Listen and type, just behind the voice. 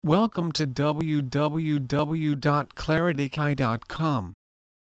Welcome to www.clarityki.com.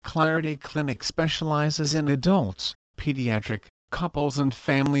 Clarity Clinic specializes in adults, pediatric, couples and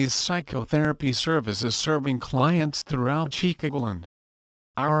families psychotherapy services serving clients throughout Chicagoland.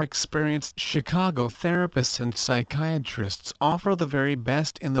 Our experienced Chicago therapists and psychiatrists offer the very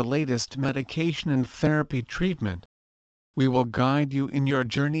best in the latest medication and therapy treatment. We will guide you in your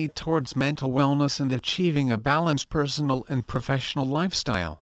journey towards mental wellness and achieving a balanced personal and professional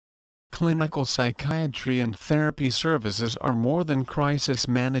lifestyle. Clinical psychiatry and therapy services are more than crisis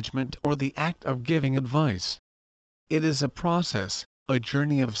management or the act of giving advice. It is a process, a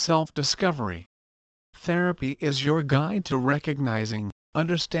journey of self-discovery. Therapy is your guide to recognizing,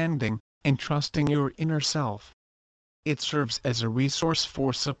 understanding, and trusting your inner self. It serves as a resource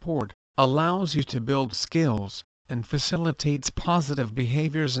for support, allows you to build skills, and facilitates positive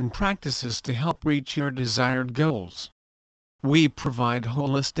behaviors and practices to help reach your desired goals. We provide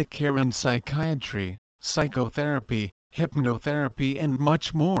holistic care in psychiatry, psychotherapy, hypnotherapy and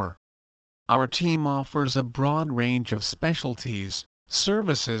much more. Our team offers a broad range of specialties,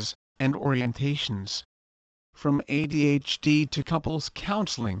 services, and orientations. From ADHD to couples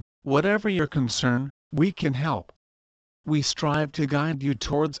counseling, whatever your concern, we can help. We strive to guide you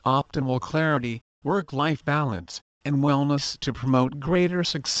towards optimal clarity, work-life balance, and wellness to promote greater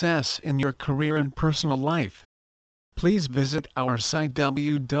success in your career and personal life. Please visit our site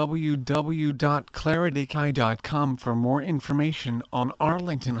www.clarityki.com for more information on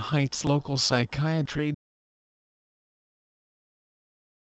Arlington Heights local psychiatry.